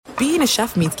being a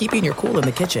chef means keeping your cool in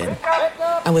the kitchen.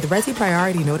 And with Resi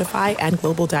Priority Notify and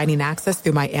Global Dining Access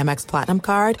through my Amex Platinum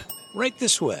card, right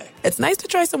this way. It's nice to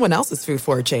try someone else's food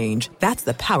for a change. That's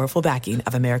the powerful backing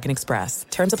of American Express.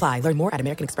 Terms apply. Learn more at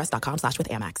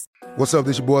americanexpress.com/withAmex. What's up?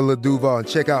 This your boy Lil Duval, and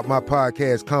check out my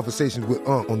podcast, Conversations with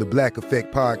Unc, on the Black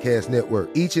Effect Podcast Network.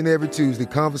 Each and every Tuesday,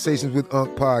 Conversations with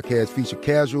Unc podcast feature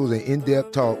casual and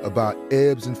in-depth talk about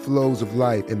ebbs and flows of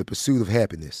life and the pursuit of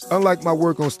happiness. Unlike my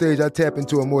work on stage, I tap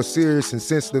into a more serious and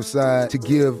sensitive side to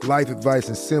give life advice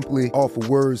and simply offer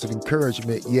words of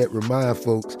encouragement, yet remind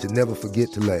folks to never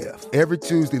forget to laugh. Every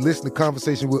Tuesday, listen to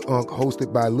Conversation with Unc,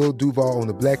 hosted by Lil Duval on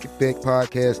the Black Effect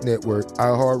Podcast Network,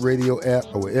 iHeartRadio app,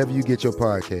 or wherever you get your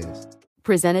podcasts.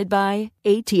 Presented by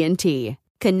AT&T.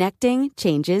 Connecting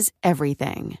changes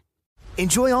everything.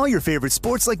 Enjoy all your favorite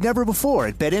sports like never before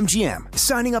at BetMGM.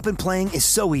 Signing up and playing is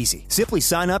so easy. Simply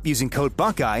sign up using code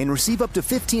Buckeye and receive up to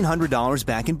 $1,500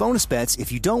 back in bonus bets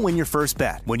if you don't win your first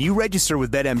bet. When you register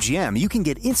with BetMGM, you can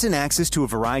get instant access to a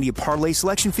variety of parlay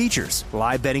selection features,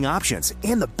 live betting options,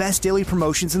 and the best daily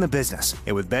promotions in the business.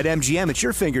 And with BetMGM at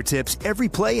your fingertips, every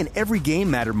play and every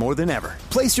game matter more than ever.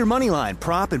 Place your moneyline,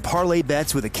 prop, and parlay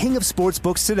bets with the king of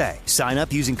sportsbooks today. Sign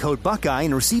up using code Buckeye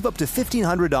and receive up to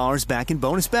 $1,500 back in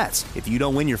bonus bets if you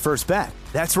don't win your first bet.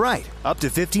 That's right, up to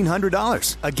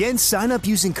 $1,500. Again, sign up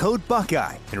using code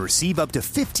Buckeye and receive up to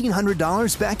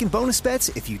 $1,500 back in bonus bets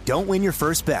if you don't win your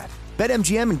first bet.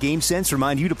 BetMGM and GameSense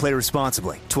remind you to play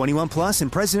responsibly. 21 plus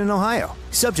and present in Ohio.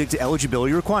 Subject to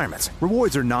eligibility requirements.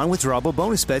 Rewards are non-withdrawable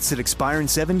bonus bets that expire in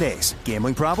 7 days.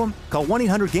 Gambling problem? Call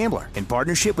 1-800-GAMBLER in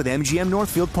partnership with MGM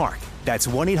Northfield Park. That's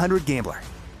 1-800-GAMBLER.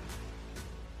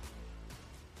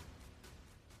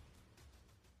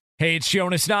 Hey, it's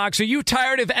Jonas Knox. Are you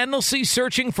tired of endlessly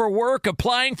searching for work,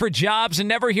 applying for jobs, and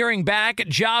never hearing back?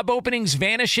 Job openings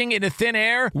vanishing into thin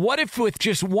air? What if with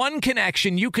just one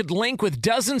connection, you could link with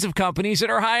dozens of companies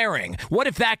that are hiring? What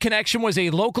if that connection was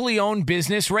a locally owned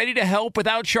business ready to help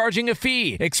without charging a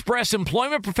fee? Express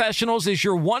Employment Professionals is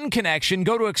your one connection.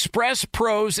 Go to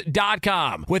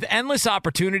expresspros.com. With endless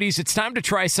opportunities, it's time to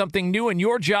try something new in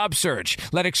your job search.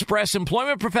 Let Express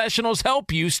Employment Professionals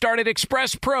help you. Start at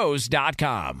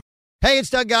expresspros.com. Hey,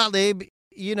 it's Doug Gottlieb.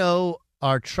 You know,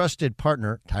 our trusted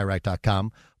partner,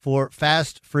 TireRack.com, for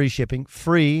fast, free shipping,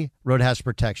 free road hazard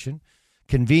protection,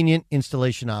 convenient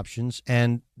installation options,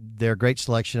 and their great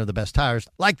selection of the best tires,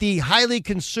 like the highly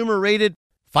consumer-rated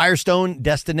Firestone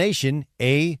Destination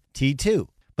AT2.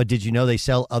 But did you know they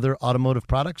sell other automotive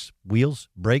products? Wheels,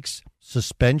 brakes,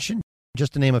 suspension,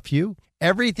 just to name a few.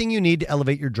 Everything you need to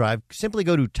elevate your drive, simply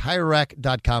go to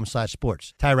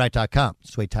TireRack.com/sports. TireRack.com.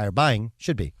 It's the way tire buying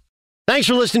should be. Thanks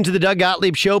for listening to the Doug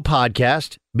Gottlieb Show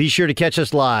podcast. Be sure to catch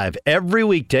us live every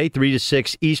weekday, 3 to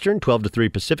 6 Eastern, 12 to 3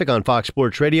 Pacific on Fox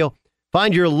Sports Radio.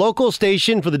 Find your local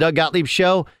station for the Doug Gottlieb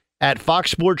Show at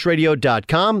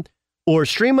foxsportsradio.com or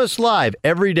stream us live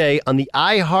every day on the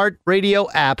iHeartRadio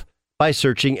app by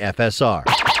searching FSR.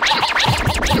 Now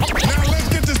let's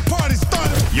get this party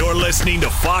started. You're listening to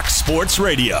Fox Sports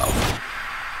Radio.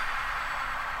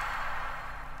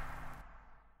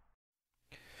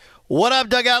 What up,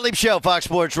 Doug Gottlieb Show, Fox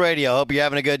Sports Radio. Hope you're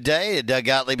having a good day. The Doug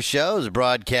Gottlieb Show is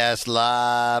broadcast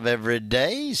live every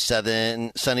day,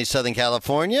 sunny Southern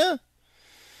California.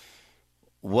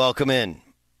 Welcome in.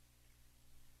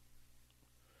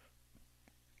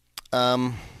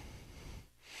 So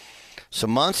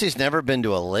Monse's never been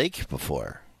to a lake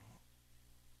before.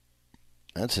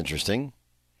 That's interesting.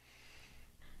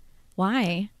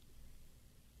 Why?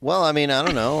 Well, I mean, I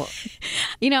don't know.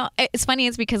 You know, it's funny.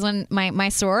 It's because when my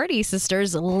sorority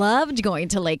sisters loved going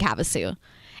to Lake Havasu.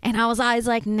 And I was always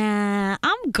like, nah,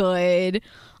 I'm good.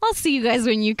 I'll see you guys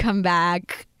when you come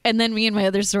back. And then me and my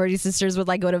other sorority sisters would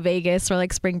like go to Vegas for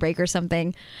like spring break or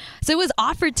something. So it was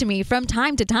offered to me from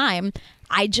time to time.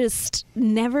 I just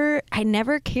never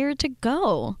cared to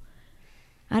go.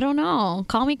 I don't know.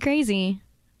 Call me crazy.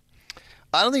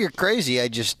 I don't think you're crazy. I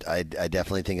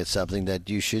definitely think it's something that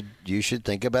you should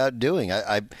think about doing.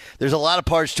 There's a lot of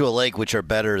parts to a lake which are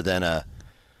better than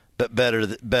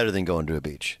going to a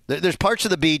beach. There's parts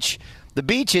of the beach. The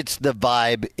beach, it's the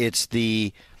vibe. It's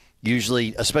the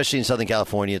usually, especially in Southern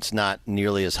California, it's not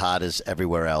nearly as hot as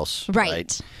everywhere else.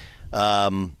 Right.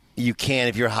 You can,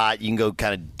 if you're hot, you can go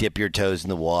kind of dip your toes in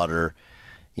the water.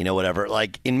 You know, whatever.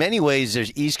 Like, in many ways, there's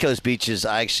East Coast beaches.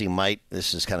 I actually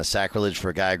this is kind of sacrilege for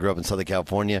a guy who grew up in Southern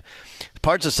California.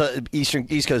 Parts of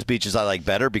East Coast beaches I like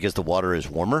better because the water is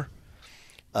warmer.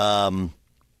 But,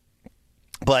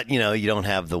 you know, you don't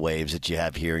have the waves that you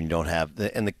have here, and you don't have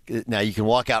now you can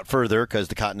walk out further because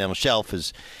the continental shelf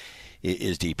is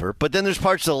deeper. But then there's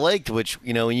parts of the lake which,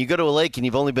 you know, when you go to a lake and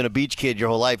you've only been a beach kid your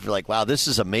whole life, you're like, wow, this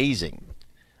is amazing.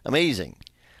 Amazing.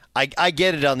 I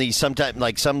get it on these sometimes,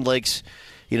 like some lakes,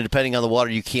 depending on the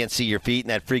water, you can't see your feet, and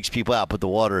that freaks people out, but the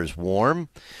water is warm.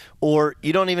 Or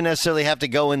you don't even necessarily have to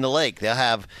go in the lake. They'll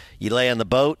have, you lay on the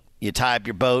boat, you tie up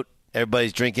your boat,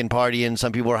 everybody's drinking, partying.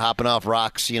 Some people are hopping off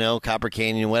rocks, Copper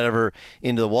Canyon, whatever,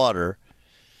 into the water.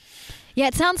 Yeah,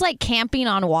 it sounds like camping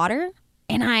on water.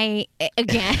 And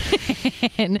again,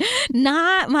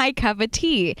 not my cup of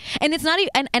tea. And it's not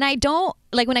even, and I don't,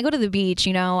 like when I go to the beach,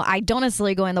 I don't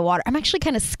necessarily go in the water. I'm actually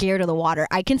kind of scared of the water.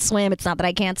 I can swim. It's not that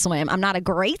I can't swim. I'm not a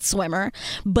great swimmer,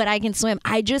 but I can swim.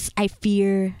 I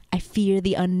fear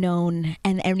the unknown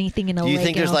and anything in a lake. Do you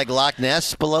think there's like Loch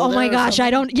Ness below there? Oh my gosh, I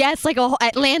don't, yes, like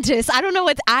Atlantis. I don't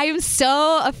know I'm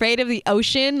so afraid of the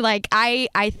ocean. Like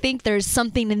I think there's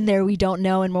something in there we don't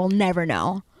know and we'll never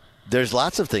know. There's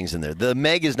lots of things in there. The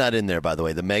Meg is not in there, by the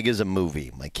way. The Meg is a movie.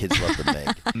 My kids love the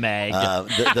Meg. Meg.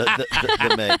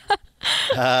 The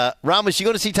Meg. Ramos, you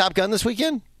going to see Top Gun this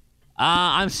weekend?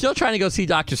 I'm still trying to go see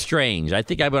Doctor Strange. I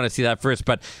think I want to see that first.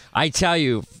 But I tell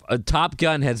you, Top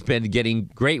Gun has been getting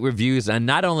great reviews. And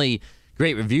not only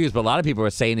great reviews, but a lot of people are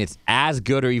saying it's as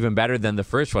good or even better than the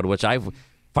first one, which I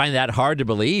find that hard to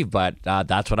believe. But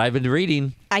that's what I've been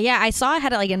reading. Yeah, I saw it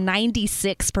had like a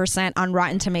 96% on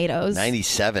Rotten Tomatoes.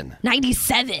 97.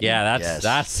 97. Yeah,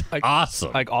 that's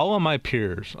awesome. Like all of my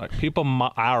peers, like people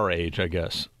our age, I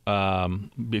guess,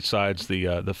 besides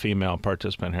the female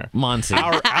participant here, Monse,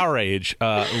 our age,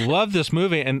 love this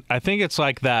movie, and I think it's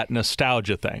like that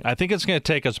nostalgia thing. I think it's going to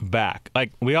take us back.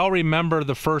 Like we all remember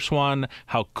the first one,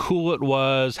 how cool it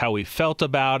was, how we felt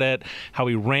about it, how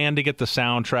we ran to get the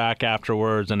soundtrack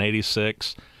afterwards in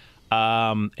 '86.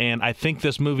 And I think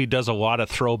this movie does a lot of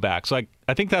throwbacks. Like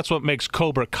I think that's what makes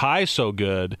Cobra Kai so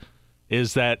good,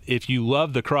 is that if you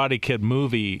love the Karate Kid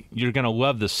movie, you're going to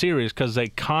love the series because they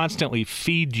constantly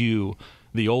feed you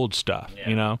the old stuff,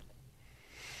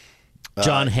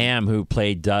 John Hamm, who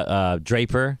played Don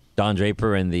Draper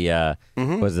in the,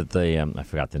 was it the, I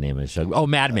forgot the name of the show. Oh,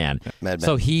 Madman. Madman.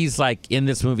 So he's like, in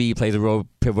this movie, he plays a real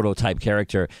pivotal type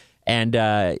character. And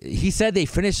he said they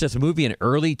finished this movie in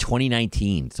early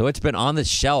 2019. So it's been on the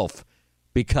shelf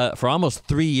for almost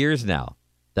 3 years now.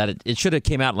 That it should have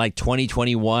came out in like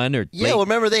 2021 or yeah. Well,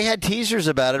 remember they had teasers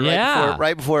about it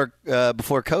right before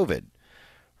COVID,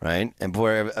 right? And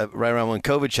before right around when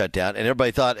COVID shut down, and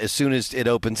everybody thought as soon as it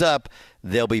opens up,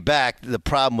 they'll be back. The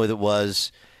problem with it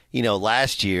was,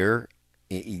 last year,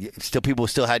 people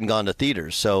still hadn't gone to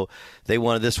theaters, so they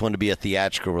wanted this one to be a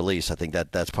theatrical release. I think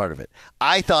that's part of it.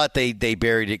 I thought they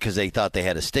buried it because they thought they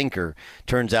had a stinker.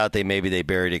 Turns out they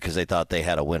buried it because they thought they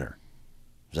had a winner.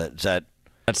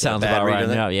 That sounds about right.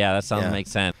 No, yeah, that sounds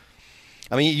makes sense.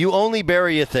 I mean, you only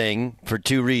bury a thing for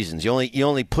two reasons. You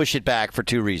only push it back for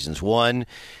two reasons. One,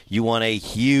 you want a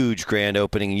huge grand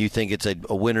opening and you think it's a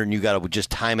winner and you got to just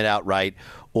time it out right.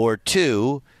 Or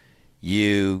two,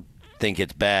 you think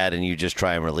it's bad and you just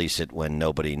try and release it when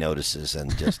nobody notices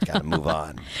and just kind of move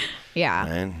on.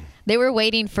 Yeah. Right? They were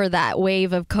waiting for that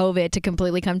wave of COVID to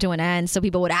completely come to an end so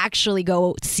people would actually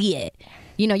go see it.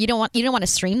 You don't want to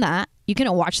stream that. You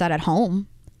can't watch that at home.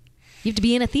 You have to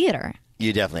be in a theater.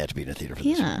 You definitely have to be in a theater for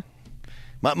this one.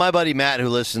 My buddy Matt, who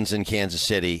listens in Kansas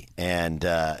City, and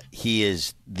he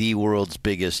is the world's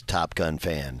biggest Top Gun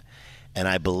fan. And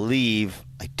I believe,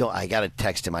 I got to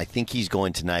text him. I think he's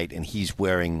going tonight, and he's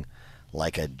wearing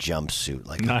like a jumpsuit.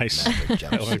 Like nice. A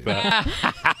jumpsuit. I like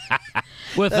that.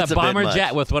 With a bomber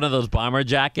jacket, with one of those bomber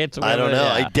jackets. I don't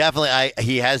know. Yeah.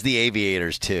 He has the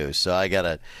aviators too. So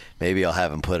maybe I'll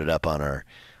have him put it up on our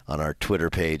Twitter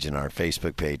page and our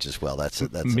Facebook page as well. That's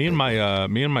me and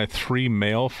my three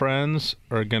male friends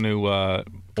are going to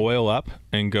oil up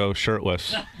and go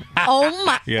shirtless. Oh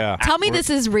my! Yeah. Tell me this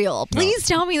is real. Please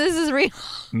tell me this is real.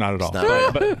 Not at all.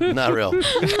 Not real.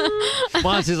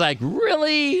 Monse's like,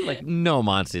 really? Like, no,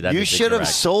 Monse. You should have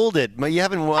sold it. You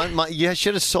haven't. You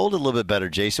should have sold it a little bit better,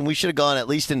 Jason. We should have gone at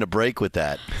least into break with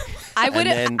that. I would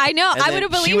have. I know. I would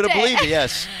have believed it. She would have believed it.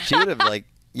 Yes, she would have like.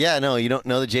 Yeah, no, you don't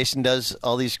know that Jason does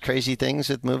all these crazy things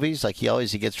with movies. Like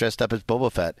he gets dressed up as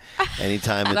Boba Fett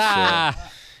anytime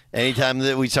anytime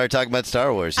that we start talking about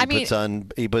Star Wars. He puts on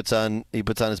his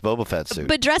Boba Fett suit.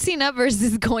 But dressing up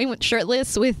versus going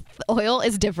shirtless with oil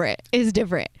is different.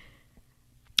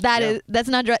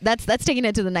 That's taking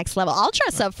it to the next level. I'll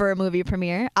dress up for a movie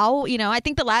premiere. I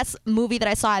think the last movie that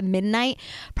I saw at midnight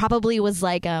probably was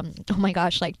like, oh my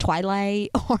gosh, like Twilight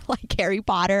or like Harry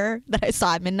Potter that I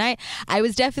saw at midnight. I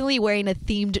was definitely wearing a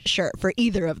themed shirt for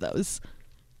either of those.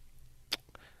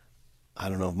 I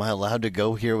don't know. Am I allowed to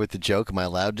go here with the joke? Am I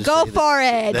allowed to go say for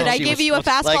it? Did I give you a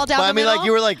fastball down the middle? Like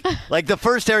you were like the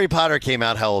first Harry Potter came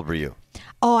out. How old were you?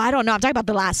 Oh, I don't know. I'm talking about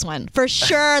the last one. For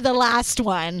sure, the last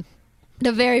one.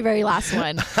 The very, very last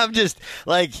one. I'm just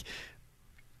like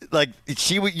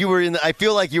you were in. I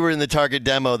feel like you were in the target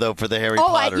demo though for the Harry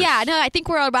Potter. I think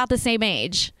we're about the same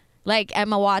age. Like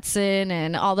Emma Watson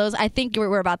and all those. I think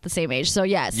we're about the same age. So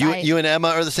yes, you and Emma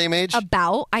are the same age. I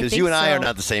think because you and I are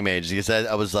not the same age. Because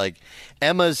I was like,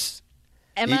 Emma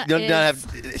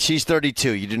she's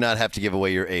 32. You do not have to give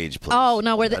away your age, please. Oh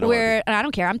no, I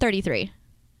don't care. I'm 33.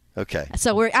 Okay.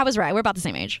 So I was right. We're about the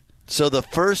same age. So the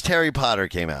first Harry Potter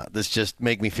came out. This just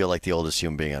make me feel like the oldest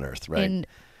human being on earth, right? In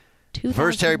 2001.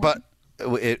 First Harry Potter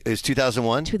is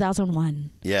 2001. 2001.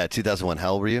 Yeah, 2001.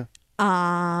 How old were you?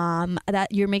 That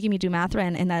you're making me do math,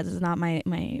 and that is not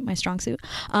my strong suit.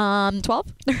 12,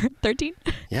 13.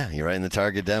 Yeah, you're right in the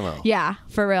target demo. Yeah,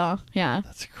 for real. Yeah.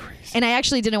 That's crazy. And I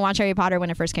actually didn't watch Harry Potter when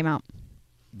it first came out.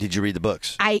 Did you read the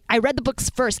books? I read the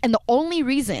books first, and the only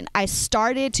reason I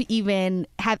started to even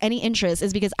have any interest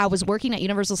is because I was working at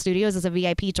Universal Studios as a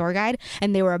VIP tour guide,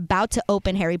 and they were about to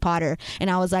open Harry Potter, and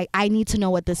I was like, I need to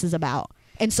know what this is about.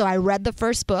 And so I read the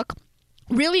first book.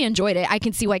 Really enjoyed it. I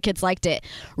can see why kids liked it.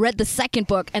 Read the second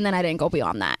book, and then I didn't go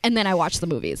beyond that. And then I watched the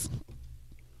movies.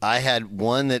 I have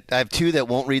two that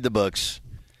won't read the books,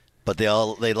 but they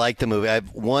like the movie. I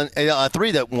have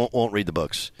three that won't read the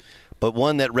books, but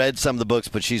one that read some of the books,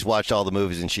 but she's watched all the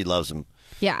movies and she loves them.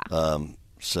 Yeah.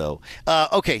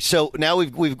 Okay. So now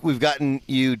we've gotten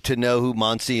you to know who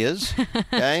Monse is,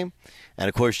 okay, and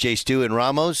of course Jay Stu and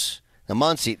Ramos. Now,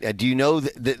 Monse, do you know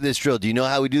this drill? Do you know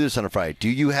how we do this on a Friday?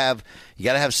 You got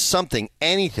to have something,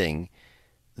 anything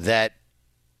that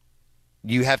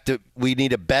we need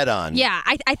to bet on. Yeah,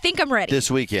 I think I'm ready.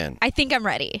 This weekend. I think I'm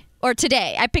ready. Or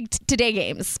today. I picked today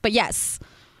games, but yes.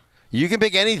 You can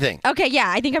pick anything. Okay, yeah,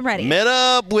 I think I'm ready. Met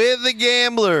up with the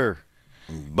gambler.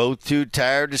 Both too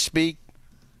tired to sleep,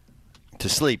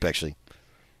 actually.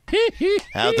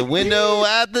 Out the window,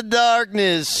 out the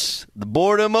darkness. The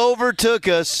boredom overtook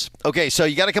us. Okay, so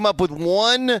you got to come up with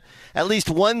at least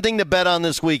one thing to bet on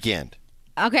this weekend.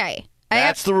 Okay.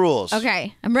 That's the rules.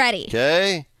 Okay, I'm ready.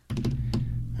 Okay.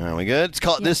 Are we good? It's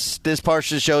called this part of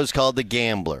the show is called The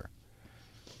Gambler.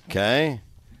 Okay.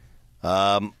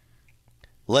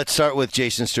 Let's start with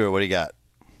Jason Stewart. What do you got?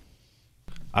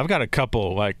 I've got a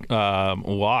couple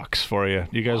walks for you.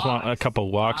 You guys want a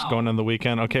couple walks going in the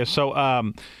weekend? Okay, so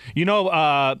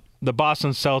the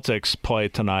Boston Celtics play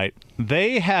tonight.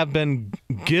 They have been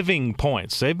giving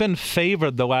points. They've been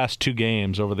favored the last two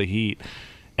games over the Heat,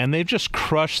 and they've just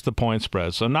crushed the point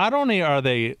spread. So not only are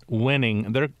they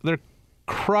winning, they're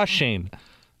crushing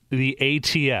the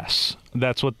ATS.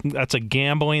 That's a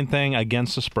gambling thing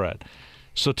against the spread.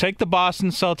 So take the Boston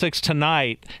Celtics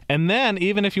tonight, and then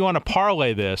even if you want to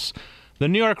parlay this, the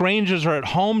New York Rangers are at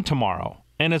home tomorrow,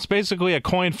 and it's basically a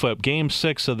coin flip, Game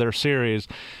 6 of their series.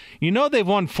 You know they've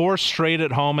won 4 straight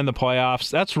at home in the playoffs.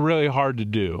 That's really hard to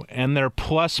do, and they're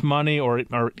plus money or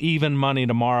even money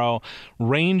tomorrow.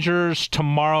 Rangers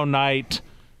tomorrow night,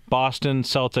 Boston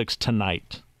Celtics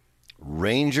tonight.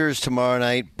 Rangers tomorrow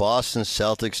night, Boston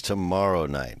Celtics tomorrow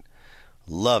night.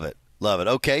 Love it. Love it.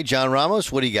 Okay, John Ramos,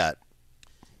 what do you got?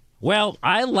 Well,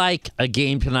 I like a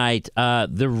game tonight.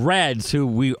 The Reds, who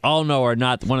we all know are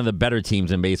not one of the better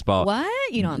teams in baseball. What?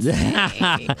 You don't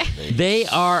say. They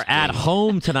are at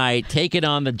home tonight, taking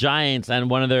on the Giants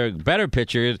and one of their better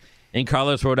pitchers in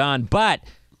Carlos Rodon. But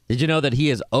did you know that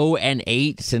he is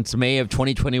 0-8 since May of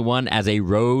 2021 as a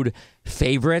road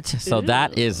favorite? So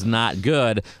that is not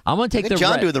good. I'm going to take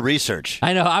John doing the research.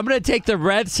 I know. I'm going to take the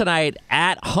Reds tonight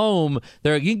at home.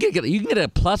 You can get a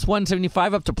plus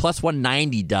 175 up to plus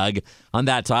 190, Doug, on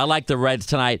that. So I like the Reds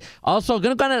tonight. Also,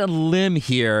 going to go on a limb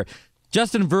here.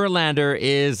 Justin Verlander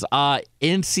is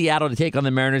in Seattle to take on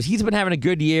the Mariners. He's been having a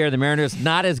good year. The Mariners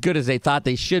not as good as they thought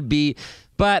they should be,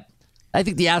 but I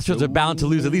think the Astros are bound to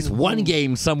lose at least one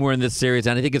game somewhere in this series,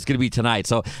 and I think it's going to be tonight.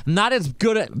 So not as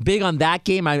big on that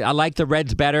game. I like the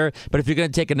Reds better, but if you're going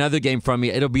to take another game from me,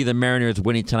 it'll be the Mariners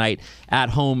winning tonight at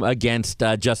home against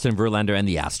Justin Verlander and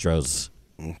the Astros.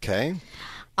 Okay.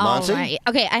 All right.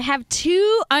 Okay, I have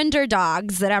 2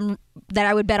 underdogs that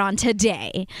I would bet on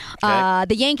today. Okay.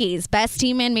 The Yankees, best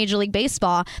team in Major League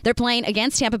Baseball. They're playing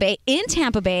against Tampa Bay in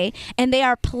Tampa Bay, and they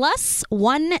are plus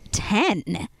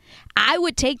 110. I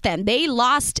would take them. They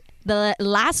lost the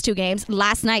last 2 games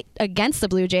last night against the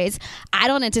Blue Jays. I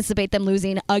don't anticipate them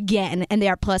losing again, and they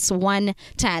are plus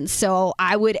 110. So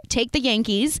I would take the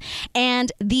Yankees.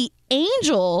 And the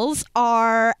Angels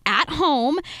are at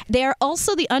home. They are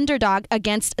also the underdog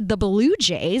against the Blue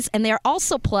Jays, and they are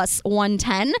also plus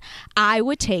 110. I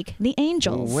would take the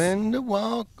Angels. When to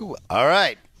walk away. All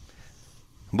right.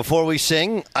 Before we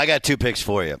sing, I got 2 picks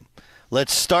for you.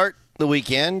 Let's start the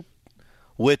weekend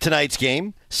with tonight's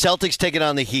game. Celtics taking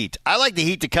on the Heat. I like the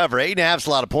Heat to cover. 8.5 is a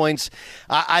lot of points.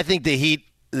 I think the Heat,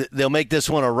 they'll make this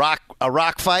one a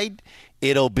rock fight.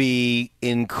 It'll be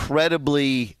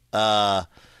incredibly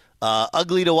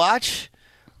ugly to watch.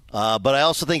 But I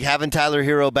also think having Tyler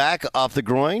Hero back off the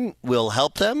groin will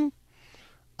help them.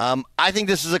 I think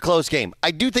this is a close game.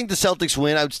 I do think the Celtics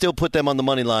win. I would still put them on the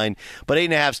money line, but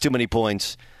 8.5 is too many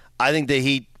points. I think the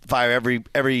Heat fire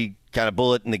every kind of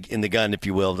bullet in the gun, if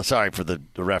you will. Sorry for the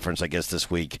reference, I guess, this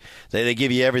week. They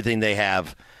give you everything they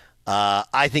have.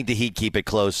 I think the Heat keep it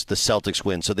close. The Celtics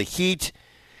win. So the Heat,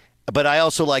 but I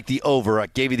also like the over. I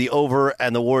gave you the over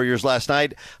and the Warriors last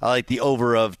night. I like the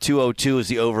over of 202 is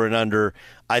the over and under.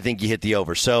 I think you hit the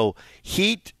over. So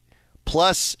Heat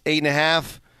plus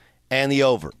 8.5 and the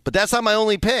over. But that's not my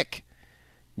only pick.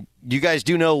 You guys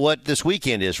do know what this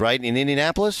weekend is, right? In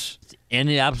Indianapolis?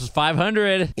 Indianapolis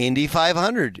 500. Indy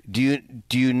 500. Do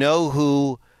you know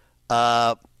who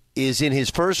is in his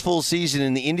first full season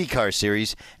in the IndyCar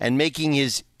series and making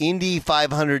his Indy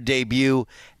 500 debut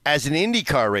as an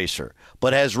IndyCar racer,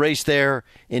 but has raced there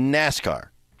in NASCAR?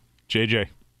 JJ.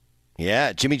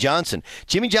 Yeah, Jimmy Johnson.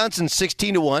 Jimmy Johnson's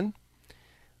 16-1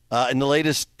 in the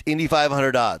latest Indy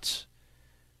 500 odds.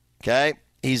 Okay?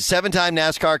 He's a 7-time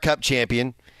NASCAR Cup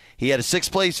champion. He had a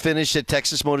 6th-place finish at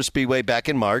Texas Motor Speedway back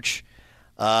in March.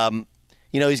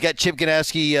 He's got Chip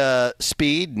Ganassi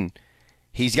speed, and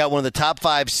he's got one of the top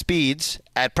 5 speeds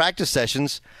at practice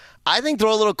sessions. I think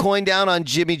throw a little coin down on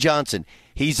Jimmy Johnson.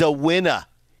 He's a winner.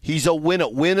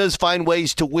 Winners find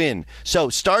ways to win. So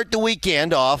start the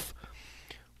weekend off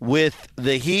with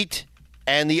the Heat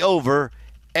and the over,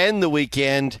 end the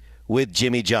weekend with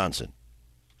Jimmy Johnson.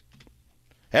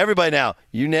 Everybody now,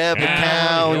 you never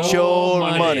count your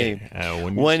money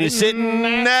when you're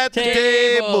sitting at the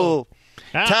table.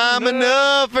 Time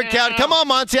enough for count. Come on,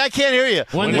 Monse, I can't hear you.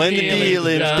 When the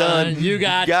dealing's done, you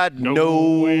got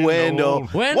no window.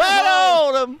 When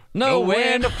hold 'em. No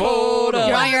window for them.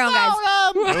 You're on your own, guys.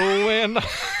 No window.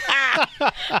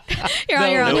 You're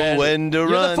on your own. No when to run.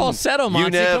 You're the falsetto, Monse. You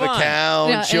never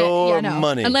count your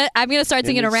money. I'm going to start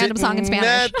singing a random song in Spanish.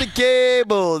 At the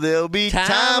cable, there'll be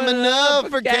time enough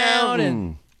for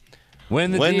counting.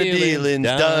 When the dealing's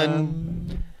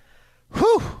done.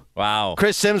 Whew. Wow.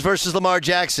 Chris Sims versus Lamar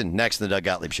Jackson next in the Doug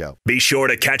Gottlieb Show. Be sure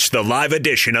to catch the live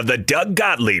edition of the Doug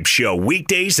Gottlieb Show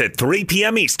weekdays at 3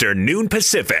 p.m. Eastern, noon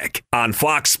Pacific on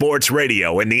Fox Sports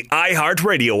Radio and the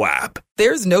iHeartRadio app.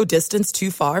 There's no distance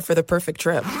too far for the perfect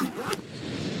trip.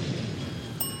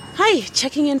 Hi,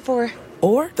 checking in for...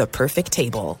 Or the perfect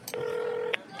table.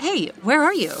 Hey, where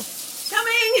are you?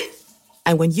 Coming!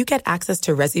 And when you get access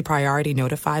to Resi Priority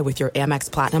Notify with your Amex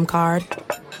Platinum card...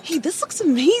 Hey, this looks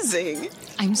amazing.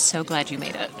 I'm so glad you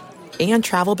made it. And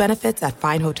travel benefits at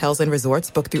fine hotels and resorts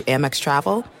booked through Amex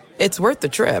Travel, it's worth the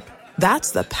trip.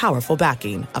 That's the powerful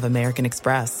backing of American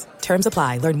Express. Terms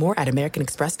apply. Learn more at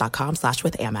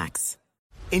americanexpress.com/withAmex.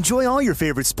 Enjoy all your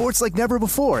favorite sports like never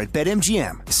before at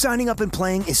BetMGM. Signing up and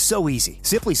playing is so easy.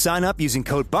 Simply sign up using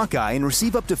code Buckeye and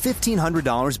receive up to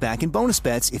 $1,500 back in bonus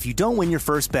bets if you don't win your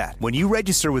first bet. When you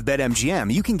register with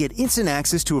BetMGM, you can get instant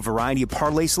access to a variety of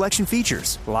parlay selection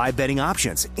features, live betting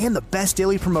options, and the best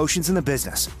daily promotions in the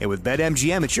business. And with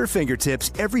BetMGM at your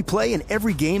fingertips, every play and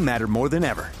every game matter more than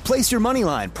ever. Place your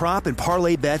moneyline, prop, and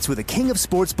parlay bets with the king of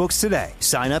sportsbooks today.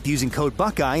 Sign up using code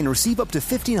Buckeye and receive up to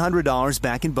 $1,500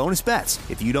 back in bonus bets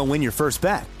if you don't win your first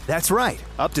bet. That's right,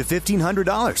 up to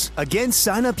 $1,500. Again,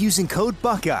 sign up using code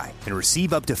Buckeye and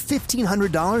receive up to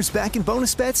 $1,500 back in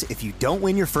bonus bets if you don't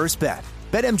win your first bet.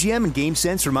 BetMGM and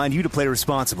GameSense remind you to play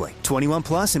responsibly. 21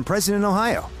 plus and present in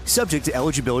Ohio. Subject to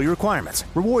eligibility requirements.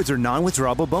 Rewards are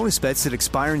non-withdrawable bonus bets that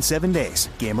expire in 7 days.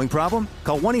 Gambling problem?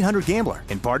 Call 1-800-GAMBLER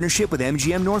in partnership with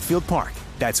MGM Northfield Park.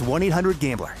 That's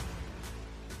 1-800-GAMBLER.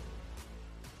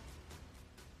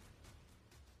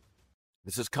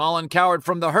 This is Colin Cowherd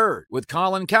from The Herd with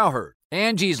Colin Cowherd.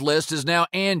 Angie's List is now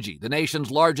Angie, the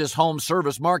nation's largest home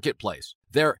service marketplace.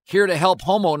 They're here to help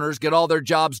homeowners get all their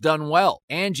jobs done well.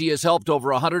 Angie has helped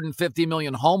over 150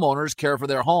 million homeowners care for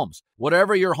their homes.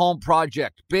 Whatever your home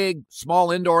project, big,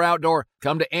 small, indoor, outdoor,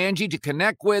 come to Angie to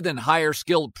connect with and hire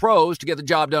skilled pros to get the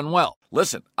job done well.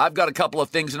 Listen, I've got a couple of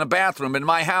things in a bathroom in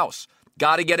my house.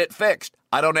 Got to get it fixed.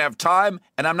 I don't have time,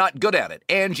 and I'm not good at it.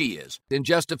 Angie is. In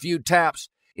just a few taps,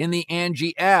 in the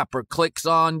Angie app or clicks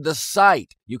on the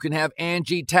site, you can have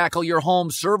Angie tackle your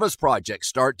home service project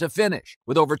start to finish.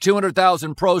 With over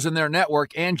 200,000 pros in their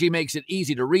network, Angie makes it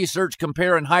easy to research,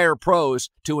 compare, and hire pros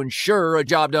to ensure a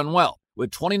job done well.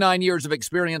 With 29 years of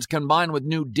experience combined with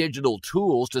new digital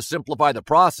tools to simplify the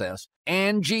process,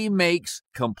 Angie makes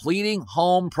completing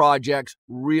home projects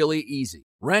really easy.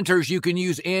 Renters, you can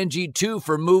use Angie too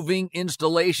for moving,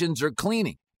 installations, or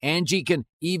cleaning. Angie can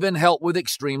even help with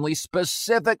extremely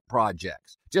specific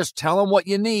projects. Just tell them what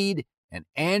you need, and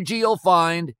Angie will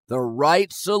find the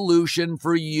right solution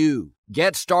for you.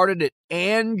 Get started at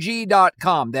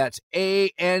Angie.com. That's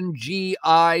ANGI.com,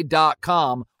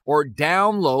 or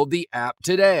download the app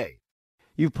today.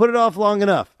 You've put it off long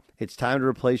enough. It's time to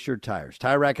replace your tires.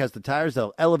 Tire Rack has the tires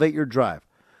that'll elevate your drive.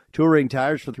 Touring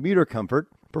tires for commuter comfort,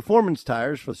 performance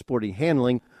tires for sporty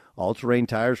handling, all-terrain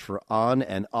tires for on-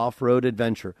 and off-road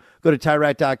adventure. Go to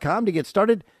TireRack.com to get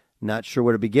started. Not sure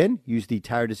where to begin? Use the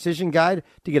Tire Decision Guide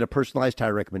to get a personalized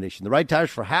tire recommendation. The right tires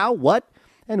for how, what,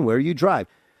 and where you drive.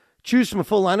 Choose from a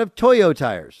full line of Toyo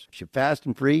tires. Ship fast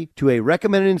and free to a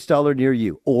recommended installer near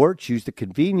you. Or choose the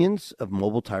convenience of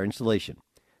mobile tire installation.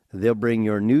 They'll bring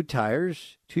your new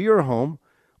tires to your home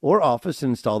or office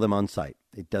and install them on site.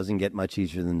 It doesn't get much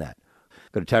easier than that.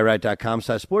 Go to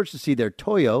TireRack.com/sports to see their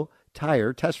Toyo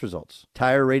tire test results,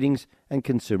 tire ratings, and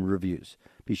consumer reviews.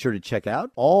 Be sure to check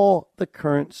out all the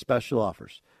current special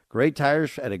offers. Great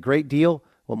tires at a great deal.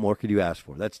 What more could you ask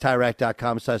for? That's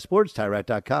TireRack.com/sports,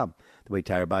 TireRack.com, the way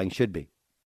tire buying should be.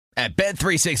 At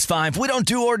Bet365, we don't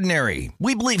do ordinary.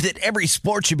 We believe that every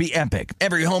sport should be epic.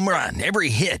 Every home run, every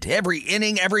hit, every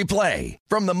inning, every play.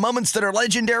 From the moments that are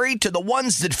legendary to the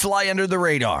ones that fly under the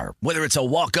radar. Whether it's a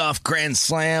walk-off grand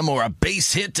slam or a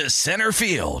base hit to center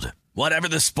field. Whatever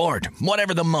the sport,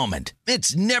 whatever the moment,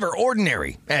 it's never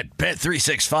ordinary at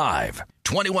Bet365.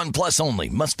 21 plus only.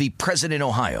 Must be present in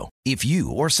Ohio. If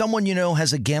you or someone you know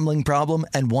has a gambling problem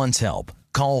and wants help,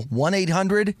 call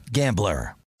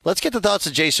 1-800-GAMBLER. Let's get the thoughts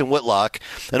of Jason Whitlock,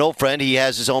 an old friend. He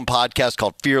has his own podcast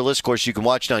called Fearless. Of course, you can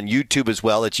watch it on YouTube as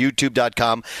well. It's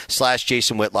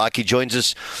youtube.com/Jason Whitlock. He joins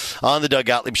us on the Doug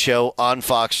Gottlieb Show on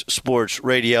Fox Sports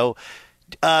Radio.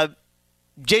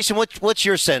 Jason, what's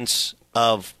your sense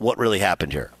of what really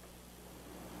happened here?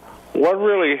 What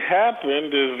really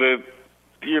happened is that,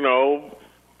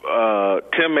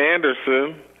 Tim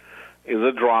Anderson is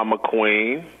a drama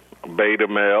queen, beta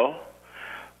male,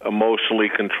 emotionally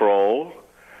controlled.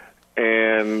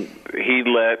 And he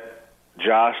let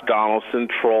Josh Donaldson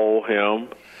troll him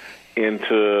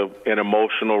into an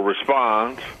emotional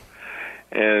response.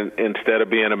 And instead of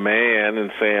being a man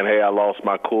and saying, hey, I lost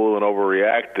my cool and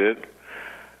overreacted,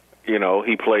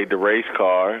 he played the race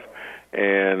card.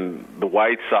 And the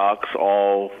White Sox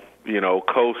all,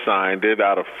 co-signed it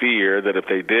out of fear that if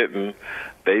they didn't,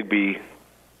 they'd be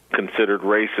considered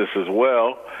racist as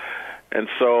well. And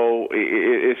so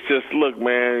it's just, look,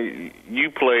 man,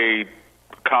 you played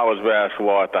college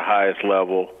basketball at the highest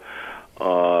level.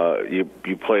 You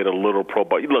played a little pro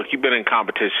ball. Look, you've been in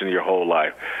competition your whole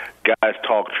life. Guys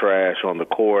talk trash on the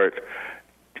court.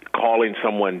 Calling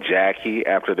someone Jackie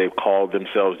after they've called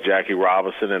themselves Jackie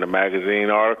Robinson in a magazine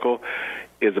article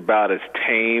is about as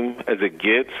tame as it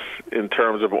gets in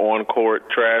terms of on-court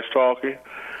trash talking.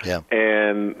 Yeah.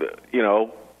 And,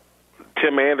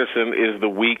 Tim Anderson is the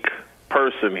weak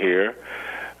person here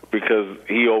because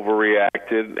he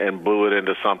overreacted and blew it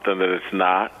into something that it's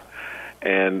not.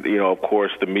 And, of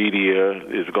course, the media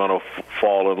is going to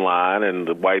fall in line, and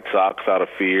the White Sox, out of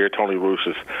fear. Tony Roos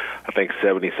is, I think,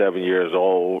 77 years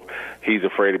old. He's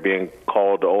afraid of being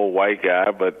called the old white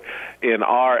guy. But in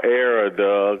our era,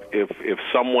 Doug, if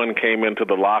someone came into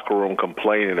the locker room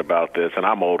complaining about this, and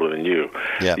I'm older than you,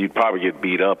 you'd probably get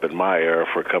beat up in my era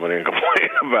for coming in and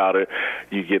complaining about it.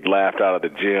 You get laughed out of the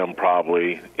gym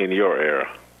probably in your era.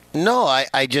 No, I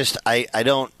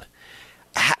don't.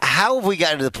 How have we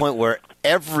gotten to the point where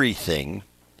everything,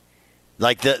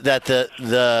 like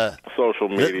the social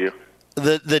media,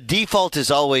 the default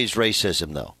is always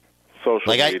racism, though?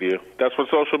 Social media. That's what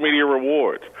social media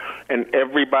rewards, and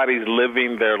everybody's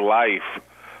living their life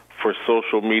for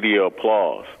social media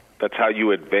applause. That's how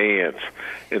you advance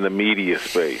in the media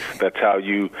space. That's how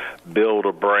you build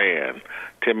a brand.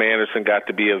 Tim Anderson got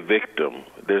to be a victim.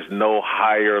 There's no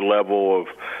higher level of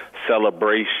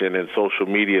celebration in social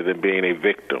media than being a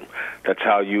victim. That's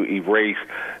how you erase.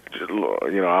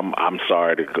 I'm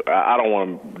sorry. I don't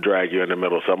want to drag you in the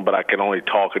middle of something, but I can only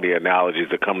talk in the analogies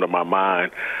that come to my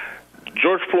mind.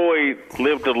 George Floyd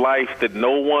lived a life that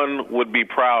no one would be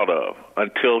proud of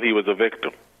until he was a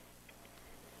victim.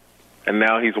 And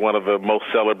now he's one of the most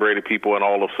celebrated people in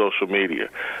all of social media.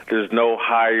 There's no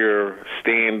higher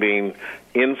standing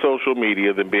in social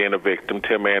media than being a victim.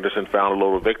 Tim Anderson found a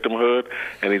little victimhood,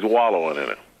 and he's wallowing in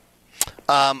it.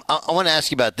 I want to ask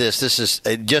you about this.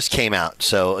 It just came out.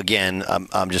 So, again,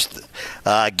 I'm just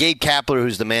Gabe Kapler,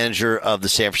 who's the manager of the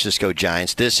San Francisco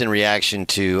Giants. This in reaction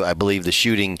to, I believe, the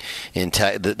shooting in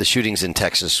the shootings in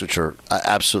Texas, which are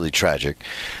absolutely tragic.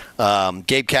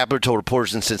 Gabe Kapler told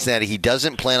reporters in Cincinnati he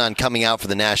doesn't plan on coming out for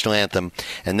the national anthem,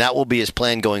 and that will be his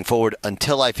plan going forward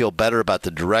until I feel better about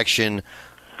the direction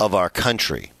of our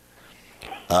country.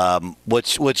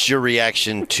 What's your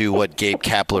reaction to what Gabe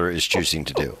Kapler is choosing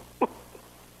to do?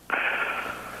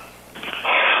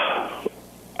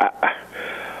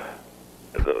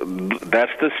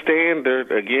 That's the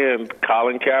standard. Again,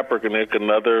 Colin Kaepernick,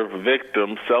 another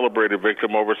victim, celebrated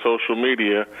victim over social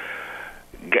media.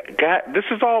 This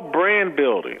is all brand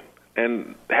building.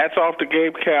 And hats off to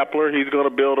Gabe Kapler. He's going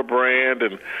to build a brand,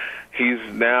 and he's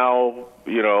now,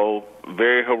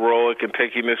 very heroic in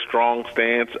taking this strong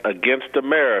stance against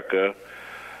America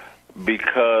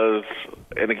because,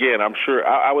 and again, I'm sure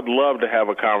I would love to have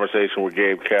a conversation with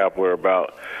Gabe Kapler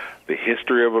about the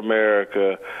history of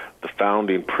America, the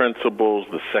founding principles,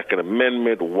 the Second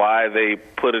Amendment, why they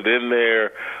put it in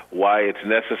there, why it's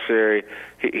necessary.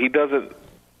 He doesn't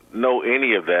know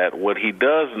any of that. What he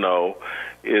does know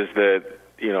is that,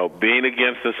 being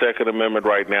against the Second Amendment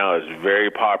right now is very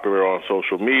popular on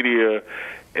social media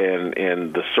and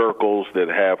in the circles that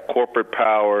have corporate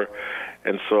power,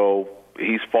 and so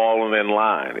he's fallen in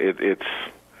line.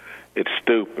 It's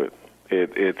stupid.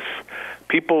 It's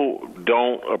people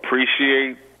don't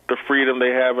appreciate the freedom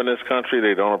they have in this country.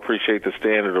 They don't appreciate the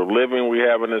standard of living we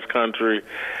have in this country.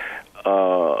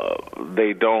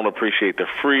 They don't appreciate the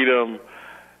freedom,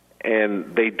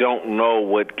 and they don't know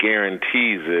what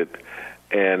guarantees it,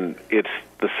 and it's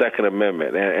the Second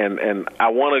Amendment. And I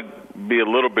want to be a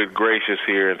little bit gracious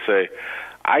here and say,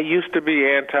 I used to be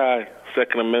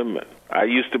anti-Second Amendment. I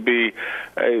used to be,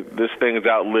 hey, this thing has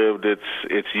outlived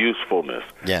its usefulness.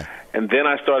 Yeah. And then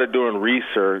I started doing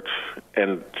research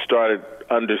and started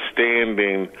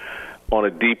understanding on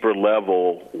a deeper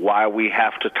level why we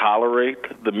have to tolerate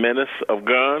the menace of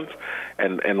guns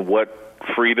and what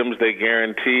freedoms they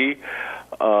guarantee.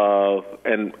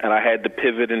 And I had to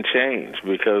pivot and change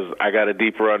because I got a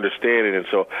deeper understanding. And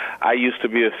so I used to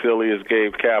be as silly as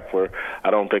Gabe Kapler.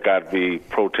 I don't think I'd be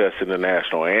protesting the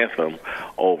national anthem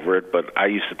over it, but I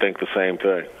used to think the same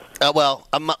thing.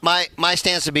 My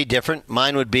stance would be different.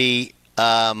 Mine would be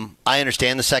I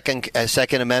understand the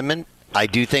Second Amendment. I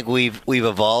do think we've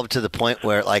evolved to the point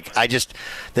where,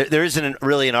 there isn't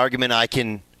really an argument I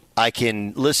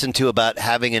can listen to about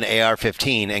having an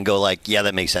AR-15 and go yeah,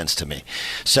 that makes sense to me.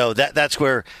 So that's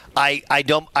where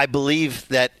I believe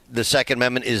that the Second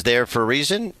Amendment is there for a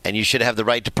reason, and you should have the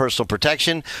right to personal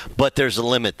protection, but there's a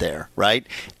limit there, right?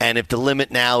 And if the limit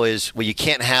now is, you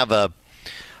can't have a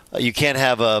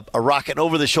rocket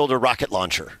over-the-shoulder rocket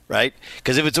launcher, right?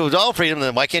 Because if it's all freedom,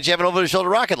 then why can't you have an over-the-shoulder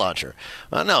rocket launcher?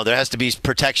 Well, no, there has to be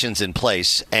protections in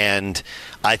place, and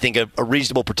I think a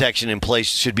reasonable protection in place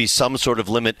should be some sort of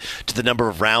limit to the number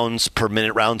of rounds per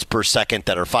minute, rounds per second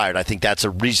that are fired. I think that's a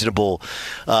reasonable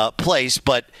place,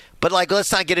 but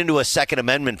let's not get into a Second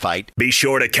Amendment fight. Be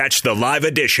sure to catch the live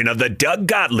edition of the Doug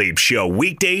Gottlieb Show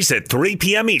weekdays at 3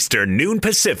 p.m. Eastern, noon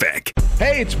Pacific.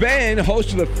 Hey, it's Ben,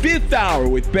 host of the Fifth Hour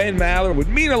with Ben Maller. It would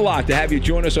mean a lot to have you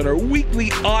join us on our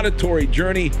weekly auditory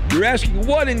journey. You're asking,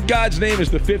 what in God's name is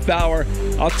the Fifth Hour?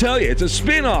 I'll tell you, it's a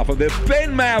spin-off of the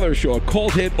Ben Maller Show, a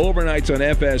cult hit overnights on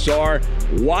FSR.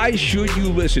 Why should you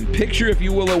listen? Picture, if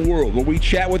you will, a world where we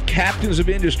chat with captains of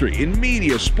industry in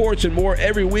media, sports, and more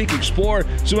every week. Explore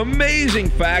some amazing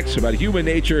facts about human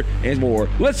nature and more.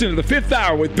 Listen to the Fifth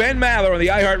Hour with Ben Maller on the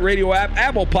iHeartRadio app,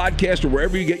 Apple Podcast, or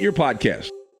wherever you get your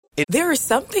podcasts. There are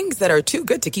some things that are too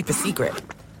good to keep a secret.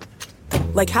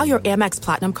 Like how your Amex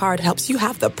Platinum card helps you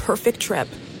have the perfect trip.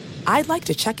 I'd like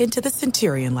to check into the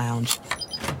Centurion Lounge.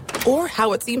 Or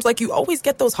how it seems like you always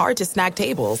get those hard-to-snag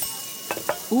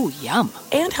tables. Ooh, yum.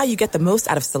 And how you get the most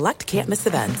out of select can't-miss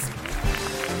events.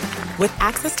 With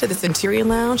access to the Centurion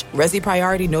Lounge, Resi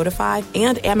Priority Notified,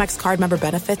 and Amex card member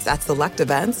benefits at select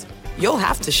events, you'll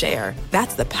have to share.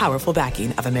 That's the powerful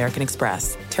backing of American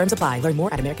Express. Terms apply. Learn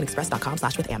more at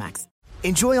americanexpress.com/withAmex.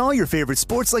 Enjoy all your favorite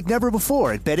sports like never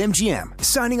before at BetMGM.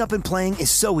 Signing up and playing is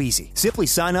so easy. Simply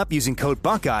sign up using code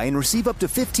Buckeye and receive up to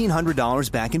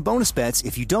 $1,500 back in bonus bets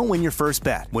if you don't win your first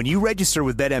bet. When you register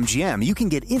with BetMGM, you can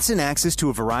get instant access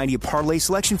to a variety of parlay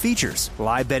selection features,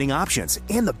 live betting options,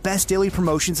 and the best daily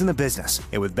promotions in the business.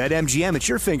 And with BetMGM at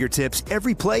your fingertips,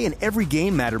 every play and every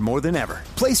game matter more than ever.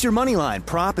 Place your moneyline,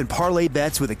 prop, and parlay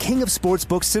bets with the king of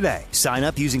sportsbooks today. Sign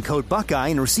up using code Buckeye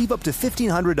and receive up to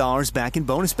 $1,500 back in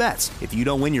bonus bets if you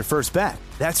don't win your first bet.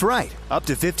 That's right, up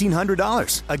to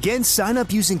 $1,500. Again, sign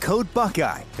up using code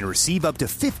Buckeye and receive up to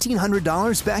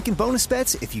 $1,500 back in bonus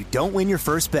bets if you don't win your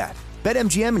first bet.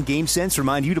 BetMGM and GameSense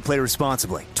remind you to play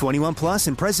responsibly. 21 plus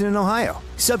and present in Ohio.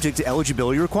 Subject to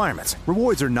eligibility requirements.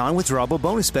 Rewards are non-withdrawable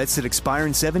bonus bets that expire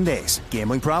in 7 days.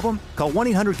 Gambling problem? Call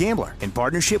 1-800-GAMBLER in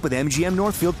partnership with MGM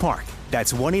Northfield Park.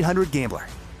 That's 1-800-GAMBLER.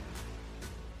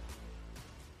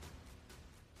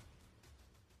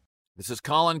 This is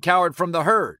Colin Cowherd from The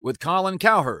Herd with Colin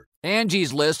Cowherd.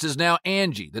 Angie's List is now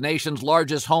Angie, the nation's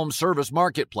largest home service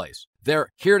marketplace. They're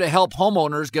here to help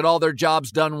homeowners get all their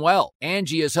jobs done well.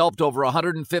 Angie has helped over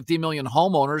 150 million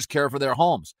homeowners care for their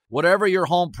homes. Whatever your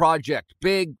home project,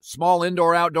 big, small,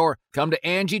 indoor, outdoor, come to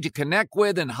Angie to connect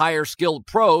with and hire skilled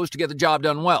pros to get the job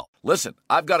done well. Listen,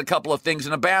 I've got a couple of things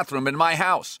in a bathroom in my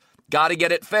house. Got to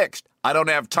get it fixed. I don't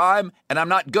have time, and I'm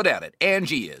not good at it.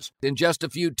 Angie is. In just a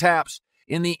few taps,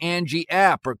 in the Angie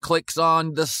app or clicks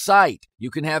on the site, you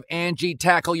can have Angie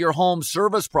tackle your home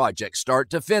service project start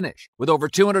to finish. With over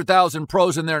 200,000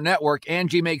 pros in their network,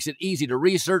 Angie makes it easy to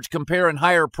research, compare, and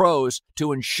hire pros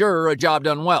to ensure a job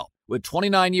done well. With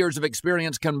 29 years of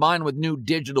experience combined with new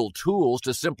digital tools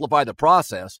to simplify the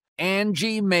process,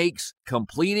 Angie makes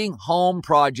completing home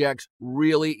projects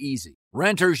really easy.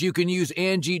 Renters, you can use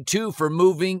Angie too for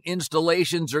moving,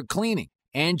 installations, or cleaning.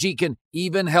 Angie can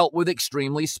even help with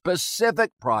extremely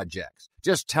specific projects.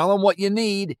 Just tell them what you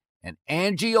need, and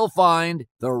Angie will find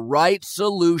the right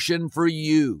solution for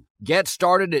you. Get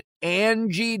started at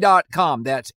Angie.com.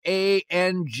 That's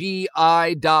ANGI.com,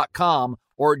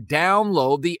 or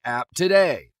download the app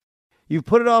today. You've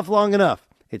put it off long enough.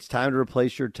 It's time to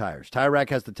replace your tires. Tire Rack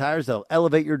has the tires that'll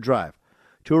elevate your drive.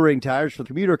 Touring tires for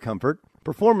commuter comfort,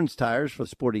 performance tires for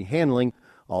sporty handling,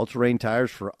 all-terrain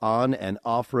tires for on- and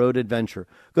off-road adventure.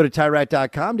 Go to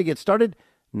TireRack.com to get started.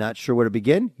 Not sure where to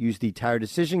begin? Use the Tire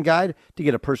Decision Guide to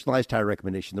get a personalized tire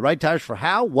recommendation. The right tires for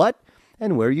how, what,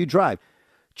 and where you drive.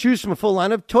 Choose from a full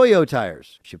line of Toyo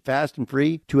tires. Ship fast and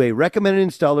free to a recommended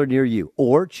installer near you.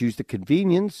 Or choose the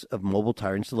convenience of mobile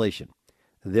tire installation.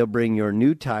 They'll bring your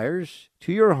new tires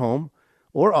to your home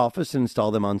or office and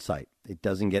install them on site. It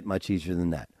doesn't get much easier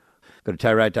than that. Go to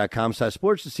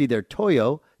TireRack.com/sports to see their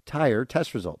Toyo tire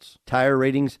test results, tire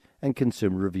ratings, and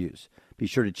consumer reviews. Be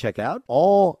sure to check out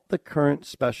all the current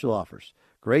special offers.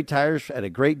 Great tires at a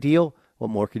great deal.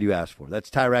 What more could you ask for? That's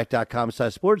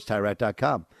TireRack.com/sports,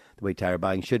 TireRack.com, the way tire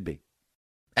buying should be.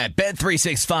 At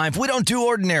Bet365, we don't do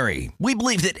ordinary. We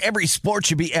believe that every sport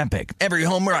should be epic. Every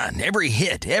home run, every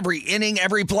hit, every inning,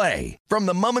 every play. From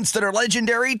the moments that are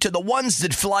legendary to the ones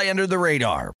that fly under the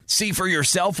radar. See for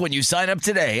yourself when you sign up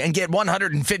today and get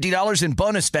 $150 in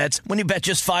bonus bets when you bet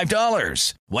just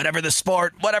 $5. Whatever the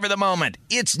sport, whatever the moment,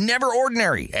 it's never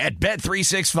ordinary at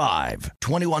Bet365.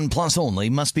 21 plus only.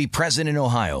 Must be present in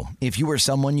Ohio. If you or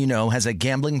someone you know has a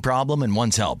gambling problem and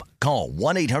wants help, call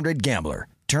 1-800-GAMBLER.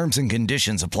 Terms and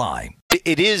conditions apply.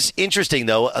 It is interesting,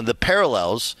 though, the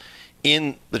parallels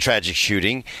in the tragic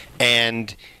shooting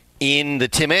and in the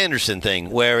Tim Anderson thing,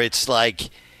 where it's like,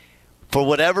 for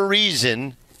whatever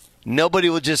reason, nobody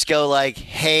will just go like,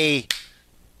 hey,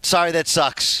 sorry, that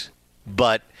sucks.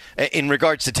 But in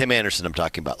regards to Tim Anderson, I'm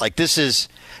talking about. Like, it's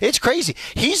crazy.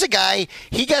 He's a guy,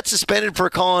 he got suspended for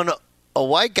calling a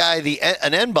white guy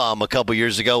an N-bomb a couple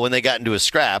years ago when they got into a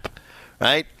scrap.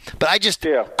 Right, but I just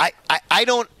I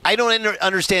don't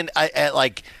understand.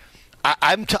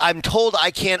 I'm told I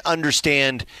can't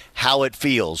understand how it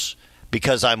feels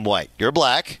because I'm white. You're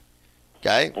black,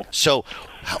 okay? So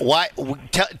why?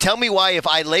 Tell me why if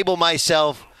I label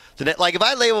myself if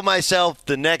I label myself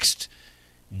the next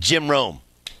Jim Rome.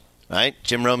 Right?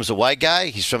 Jim Rome's a white guy.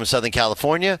 He's from Southern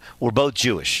California. We're both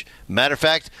Jewish. Matter of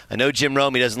fact, I know Jim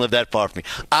Rome. He doesn't live that far from me.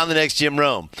 I'm the next Jim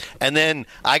Rome. And then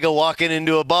I go walking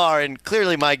into a bar, and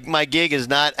clearly my gig has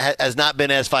not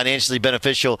been as financially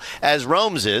beneficial as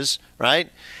Rome's is, right?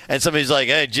 And somebody's like,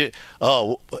 hey,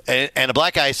 and a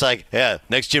black guy's like, yeah,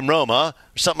 next Jim Rome, huh?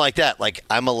 Or something like that. Like,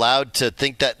 I'm allowed to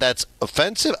think that that's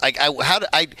offensive?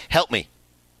 Help me.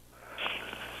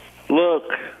 Look,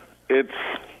 it's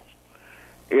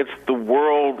the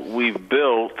world we've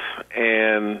built,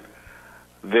 and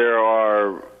there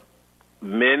are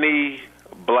many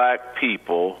black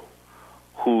people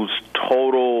whose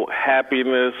total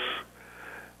happiness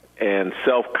and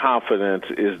self-confidence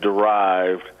is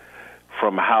derived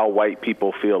from how white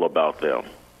people feel about them.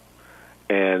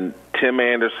 And Tim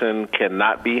Anderson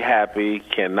cannot be happy,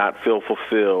 cannot feel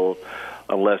fulfilled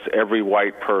unless every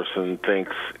white person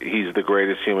thinks he's the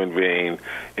greatest human being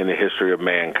in the history of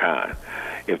mankind.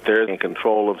 If they're in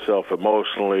control of self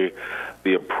emotionally,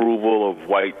 the approval of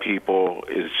white people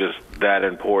is just that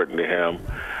important to him.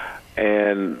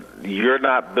 And you're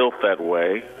not built that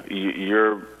way.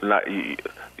 You're not.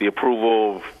 The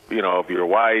approval of of your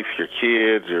wife, your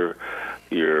kids,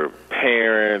 your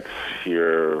parents,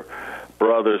 your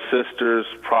brothers, sisters,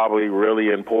 probably really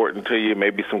important to you,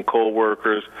 maybe some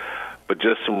coworkers, but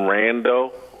just some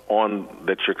rando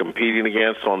that you're competing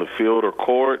against on the field or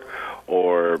court,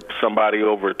 or somebody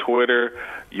over Twitter,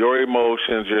 your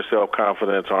emotions, your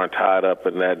self-confidence aren't tied up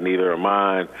in that. Neither are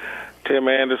mine. Tim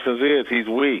Anderson's is. He's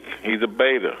weak. He's a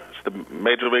beta. It's the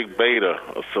Major League Beta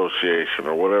Association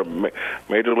or whatever.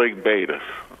 Major League Betas.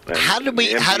 And how do we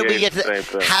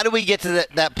get to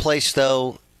that place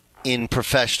though in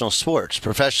professional sports?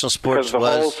 Professional sports because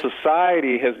the whole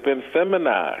society has been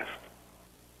feminized.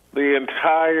 The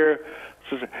entire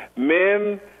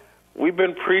men. We've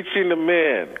been preaching to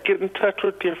men, get in touch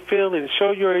with your feelings,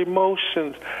 show your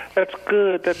emotions. That's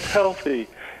good, that's healthy.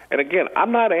 And again,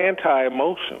 I'm not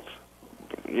anti-emotions.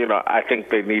 I think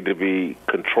they need to be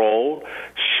controlled,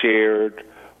 shared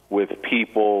with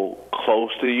people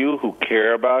close to you who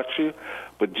care about you.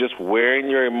 But just wearing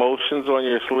your emotions on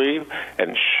your sleeve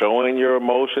and showing your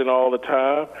emotion all the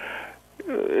time,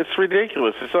 it's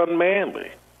ridiculous. It's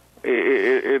unmanly.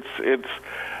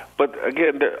 But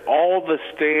again, all the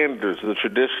standards, the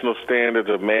traditional standards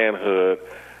of manhood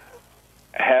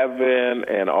have been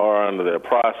and are under the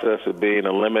process of being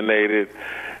eliminated.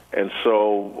 And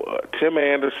so Tim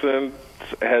Anderson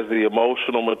has the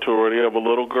emotional maturity of a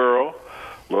little girl,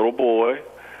 little boy,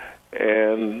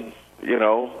 and,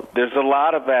 there's a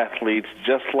lot of athletes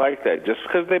just like that. Just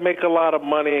because they make a lot of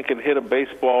money and can hit a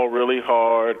baseball really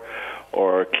hard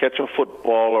or catch a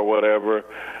football or whatever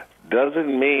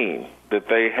doesn't mean that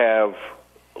they have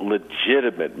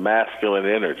legitimate masculine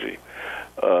energy.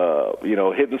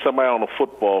 Hitting somebody on a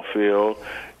football field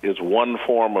is one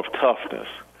form of toughness.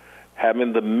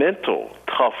 Having the mental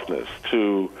toughness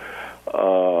to,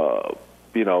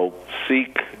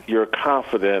 seek your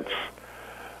confidence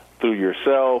through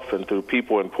yourself and through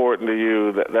people important to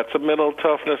you, that's a mental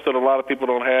toughness that a lot of people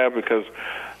don't have because,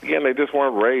 again, they just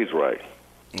weren't raised right.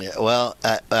 Yeah, well,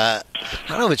 I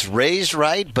don't know if it's raised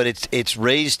right, but it's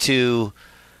raised to.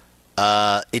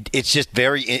 It's just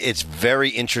it's very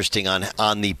interesting on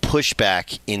the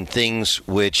pushback in things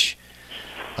which,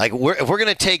 like, if we're going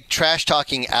to take trash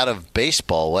talking out of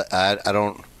baseball, I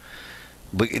don't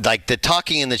like the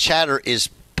talking and the chatter is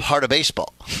part of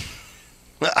baseball.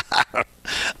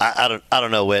 I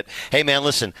don't know, Whit. Hey, man,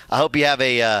 listen. I hope you have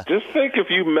a. Just think if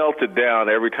you melted down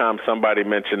every time somebody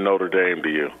mentioned Notre Dame to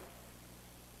you.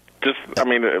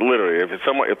 Literally,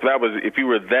 if you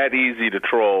were that easy to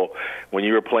troll when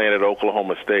you were playing at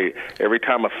Oklahoma State, every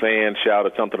time a fan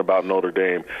shouted something about Notre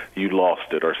Dame, you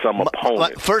lost it, or some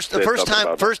opponent.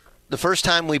 The first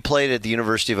time we played at the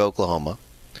University of Oklahoma,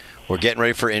 we're getting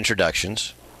ready for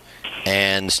introductions,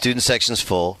 and the student section's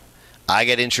full. I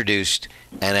get introduced,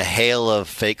 and a hail of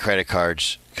fake credit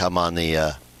cards come on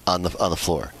the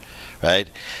floor, right?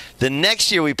 The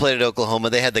next year we played at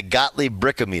Oklahoma, they had the Gottlieb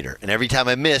brickometer, and every time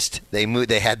I missed, they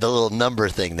had the little number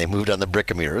thing. They moved on the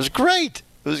brickometer. It was great.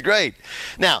 It was great.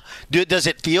 Now, does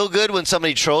it feel good when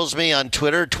somebody trolls me on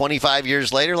Twitter 25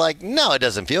 years later? Like, no, it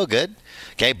doesn't feel good.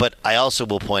 Okay, but I also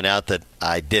will point out that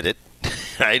I did it.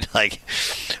 Right? Like,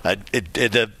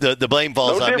 the blame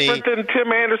falls on me. No different than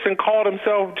Tim Anderson called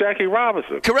himself Jackie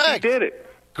Robinson. Correct. He did it.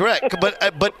 Correct, but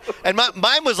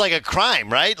mine was like a crime,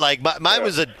 right? Like mine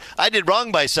was I did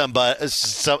wrong by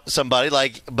somebody.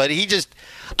 Like, but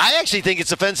I actually think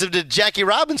it's offensive to Jackie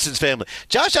Robinson's family.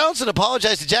 Josh Donaldson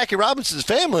apologized to Jackie Robinson's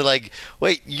family. Like,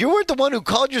 wait, you weren't the one who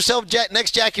called yourself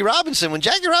next Jackie Robinson when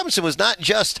Jackie Robinson was not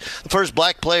just the first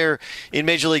black player in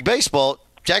Major League Baseball.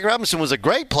 Jackie Robinson was a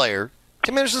great player.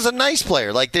 Tim Anderson's a nice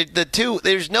player. Like the two,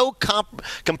 there's no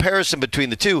comparison between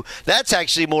the two. That's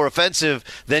actually more offensive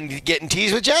than getting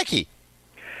teased with Jackie.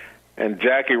 And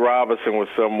Jackie Robinson was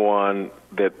someone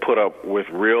that put up with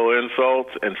real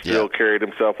insults and still carried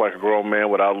himself like a grown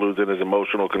man without losing his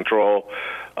emotional control.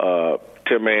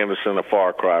 Tim Anderson, a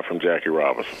far cry from Jackie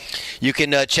Robinson. You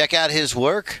can check out his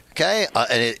work, okay,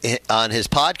 on his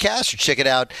podcast, or check it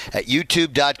out at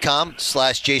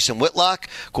youtube.com/Jason Whitlock.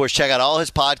 Of course, check out all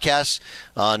his podcasts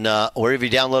on wherever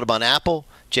you download them on Apple.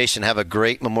 Jason, have a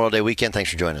great Memorial Day weekend. Thanks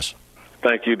for joining us.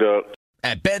 Thank you, Doug.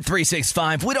 At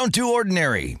Bet365, we don't do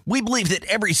ordinary. We believe that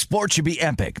every sport should be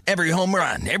epic. Every home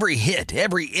run, every hit,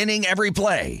 every inning, every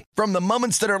play. From the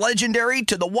moments that are legendary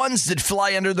to the ones that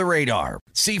fly under the radar.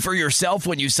 See for yourself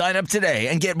when you sign up today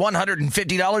and get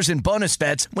 $150 in bonus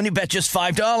bets when you bet just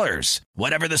 $5.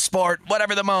 Whatever the sport,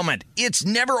 whatever the moment, it's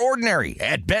never ordinary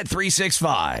at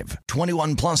Bet365.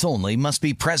 21 plus only. Must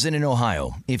be present in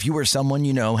Ohio. If you or someone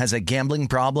you know has a gambling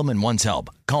problem and wants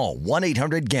help, call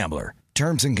 1-800-GAMBLER.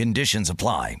 Terms and conditions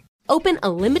apply. Open a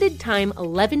limited-time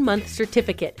 11-month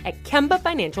certificate at Kemba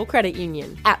Financial Credit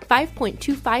Union. At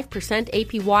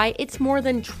 5.25% APY, it's more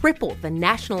than triple the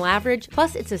national average,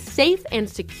 plus it's a safe and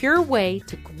secure way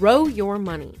to grow your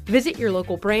money. Visit your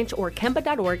local branch or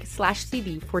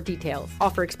kemba.org/CD for details.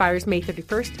 Offer expires May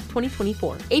 31st,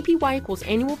 2024. APY equals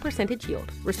annual percentage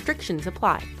yield. Restrictions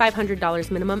apply. $500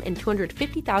 minimum and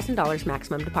 $250,000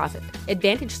 maximum deposit.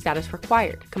 Advantage status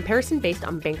required. Comparison based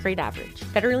on bank rate average.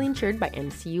 Federally insured by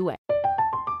NCUA.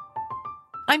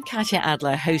 I'm Katya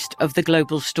Adler, host of The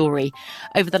Global Story.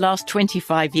 Over the last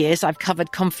 25 years, I've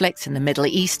covered conflicts in the Middle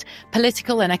East,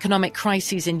 political and economic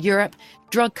crises in Europe,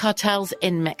 drug cartels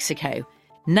in Mexico.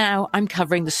 Now I'm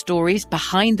covering the stories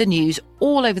behind the news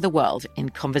all over the world in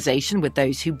conversation with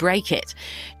those who break it.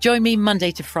 Join me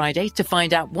Monday to Friday to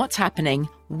find out what's happening,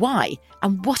 why,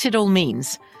 and what it all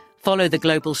means. Follow The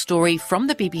Global Story from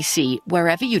the BBC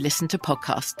wherever you listen to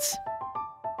podcasts.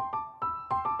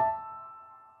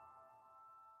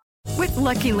 With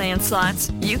Lucky Land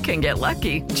Slots, you can get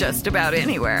lucky just about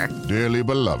anywhere. Dearly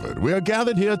beloved, we are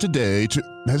gathered here today to...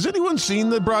 Has anyone seen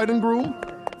the bride and groom?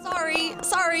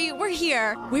 Sorry, we're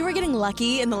here. We were getting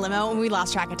lucky in the limo and we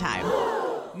lost track of time.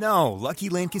 No, Lucky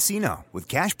Land Casino, with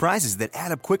cash prizes that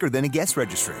add up quicker than a guest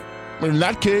registry. In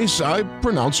that case, I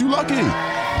pronounce you lucky.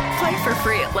 Play for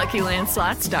free at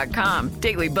LuckyLandSlots.com.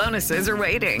 Daily bonuses are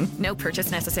waiting. No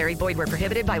purchase necessary. Void where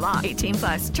prohibited by law.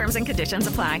 18+. Terms and conditions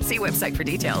apply. See website for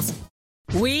details.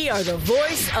 We are the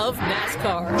voice of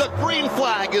NASCAR. The green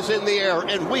flag is in the air,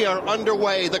 and we are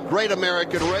underway. The Great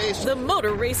American Race. The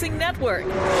Motor Racing Network.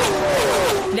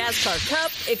 NASCAR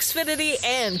Cup, Xfinity,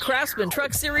 and Craftsman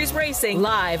Truck Series Racing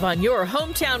live on your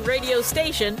hometown radio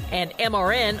station and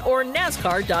MRN or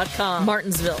NASCAR.com.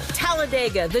 Martinsville,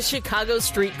 Talladega, the Chicago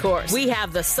Street Course. We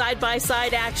have the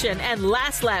side-by-side action and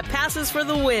last lap passes for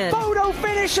the win. Photo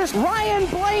finishes. Ryan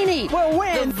Blaney will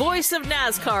win. The voice of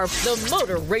NASCAR, the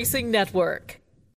Motor Racing Network.